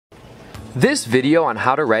This video on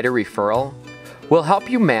how to write a referral will help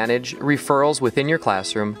you manage referrals within your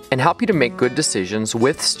classroom and help you to make good decisions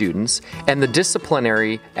with students and the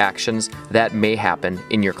disciplinary actions that may happen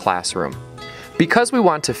in your classroom. Because we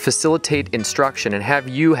want to facilitate instruction and have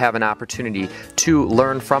you have an opportunity to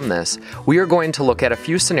learn from this, we are going to look at a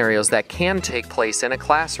few scenarios that can take place in a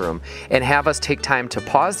classroom and have us take time to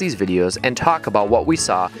pause these videos and talk about what we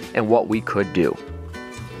saw and what we could do.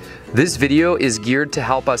 This video is geared to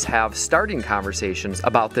help us have starting conversations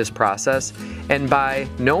about this process, and by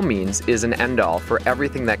no means is an end-all for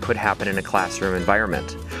everything that could happen in a classroom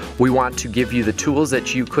environment. We want to give you the tools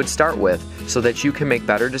that you could start with so that you can make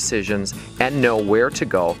better decisions and know where to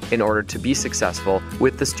go in order to be successful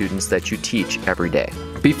with the students that you teach every day.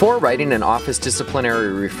 Before writing an office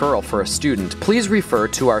disciplinary referral for a student, please refer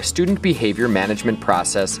to our Student Behavior Management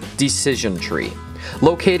Process Decision Tree,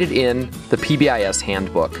 located in the PBIS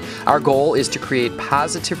Handbook. Our goal is to create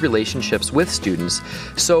positive relationships with students,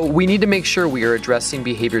 so we need to make sure we are addressing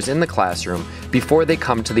behaviors in the classroom before they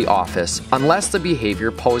come to the office, unless the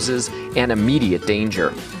behavior poses an immediate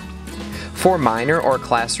danger. For minor or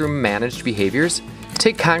classroom managed behaviors,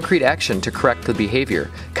 take concrete action to correct the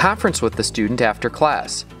behavior. Conference with the student after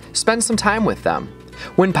class. Spend some time with them.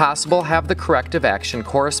 When possible, have the corrective action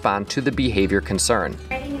correspond to the behavior concern.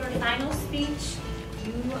 Writing your final speech,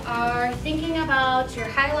 you are thinking about your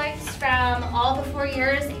highlights from all the 4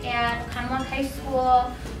 years at Conway High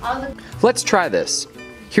School, Let's try this.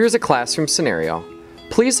 Here's a classroom scenario.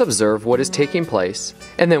 Please observe what is taking place,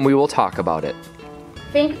 and then we will talk about it.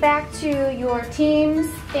 Think back to your teams,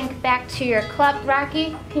 think back to your club.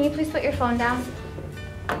 Rocky, can you please put your phone down?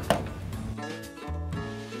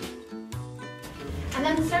 And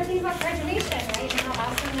then start thinking about graduation, right? And how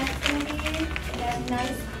awesome that's going to be. That's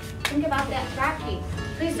nice. Think about that. Rocky,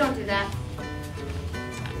 please don't do that.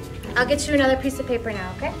 I'll get you another piece of paper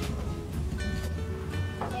now, okay?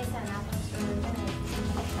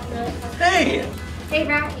 Hey! Hey,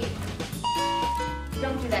 Rocky.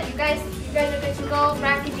 Don't do that. You guys are good to go.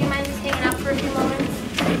 Rocky, do you mind just hanging out for a few moments?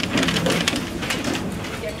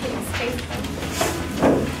 Your kid's space.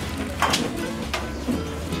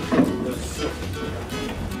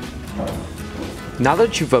 Now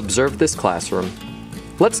that you've observed this classroom,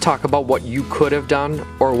 let's talk about what you could have done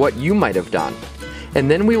or what you might have done. And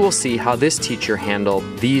then we will see how this teacher handled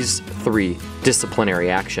these 3 disciplinary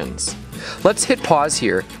actions. Let's hit pause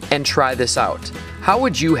here and try this out. How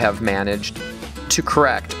would you have managed to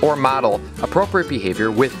correct or model appropriate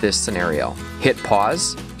behavior with this scenario? Hit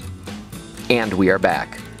pause, and we are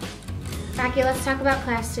back. Rocky, let's talk about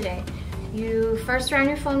class today. You first were on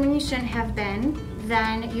your phone when you shouldn't have been,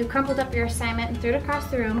 then you crumpled up your assignment and threw it across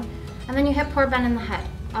the room, and then you hit poor Ben in the head.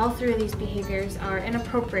 All 3 of these behaviors are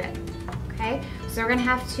inappropriate, okay? So we're gonna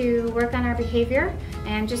have to work on our behavior,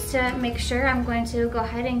 and just to make sure, I'm going to go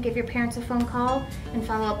ahead and give your parents a phone call and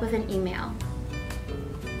follow up with an email.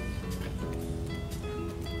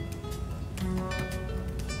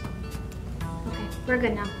 Okay, we're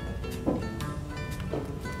good now.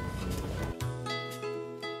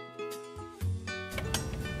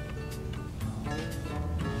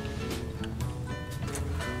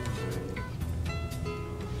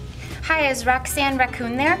 Hi, is Roxanne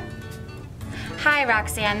Raccoon there? Hi,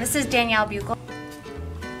 Roxanne. This is Danielle Bugle.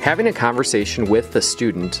 Having a conversation with the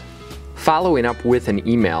student, following up with an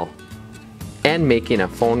email, and making a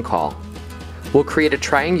phone call will create a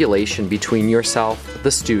triangulation between yourself, the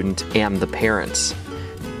student, and the parents.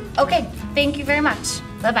 Okay, thank you very much.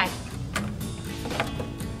 Bye-bye.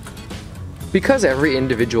 Because every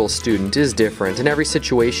individual student is different and every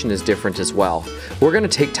situation is different as well, we're going to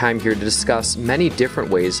take time here to discuss many different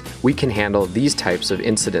ways we can handle these types of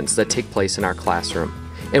incidents that take place in our classroom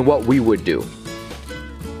and what we would do.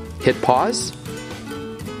 Hit pause,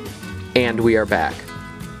 and we are back.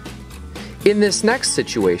 In this next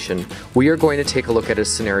situation, we are going to take a look at a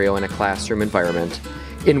scenario in a classroom environment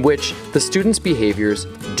in which the student's behaviors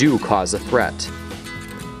do cause a threat.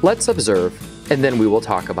 Let's observe, and then we will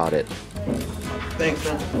talk about it. Thanks,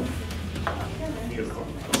 man.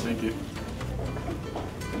 Thank you.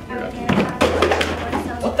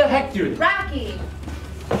 What the heck, dude? Rocky!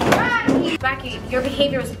 Rocky! Rocky, your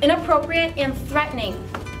behavior is inappropriate and threatening.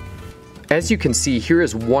 As you can see, here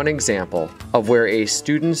is one example of where a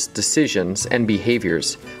student's decisions and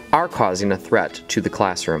behaviors are causing a threat to the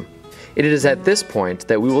classroom. It is at this point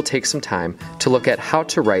that we will take some time to look at how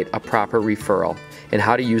to write a proper referral and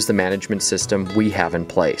how to use the management system we have in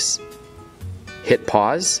place. Hit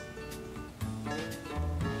pause,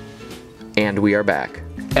 and we are back.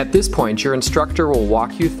 At this point, your instructor will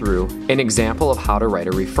walk you through an example of how to write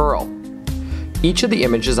a referral. Each of the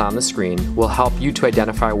images on the screen will help you to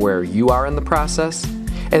identify where you are in the process,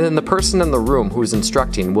 and then the person in the room who's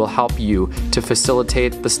instructing will help you to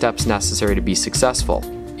facilitate the steps necessary to be successful.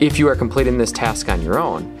 If you are completing this task on your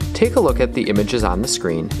own, take a look at the images on the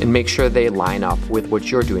screen and make sure they line up with what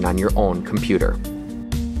you're doing on your own computer.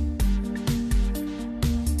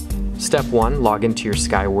 Step 1, log into your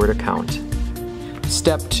Skyward account.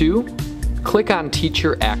 Step 2, click on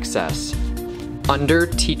Teacher Access. Under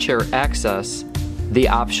Teacher Access, the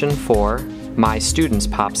option for My Students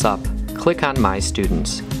pops up. Click on My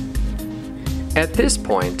Students. At this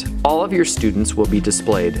point, all of your students will be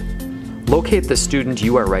displayed. Locate the student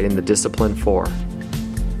you are writing the discipline for.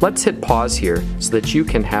 Let's hit pause here so that you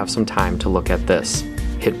can have some time to look at this.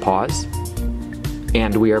 Hit pause,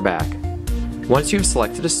 and we are back. Once you've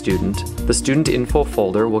selected a student, the Student Info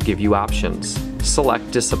folder will give you options. Select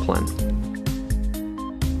Discipline.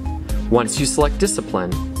 Once you select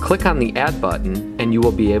Discipline, click on the Add button and you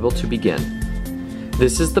will be able to begin.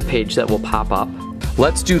 This is the page that will pop up.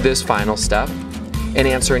 Let's do this final step and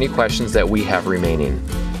answer any questions that we have remaining.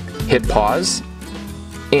 Hit pause,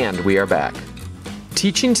 and we are back.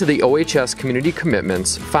 Teaching to the OHS community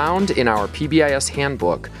commitments found in our PBIS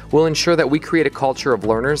handbook will ensure that we create a culture of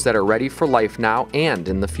learners that are ready for life now and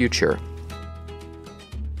in the future.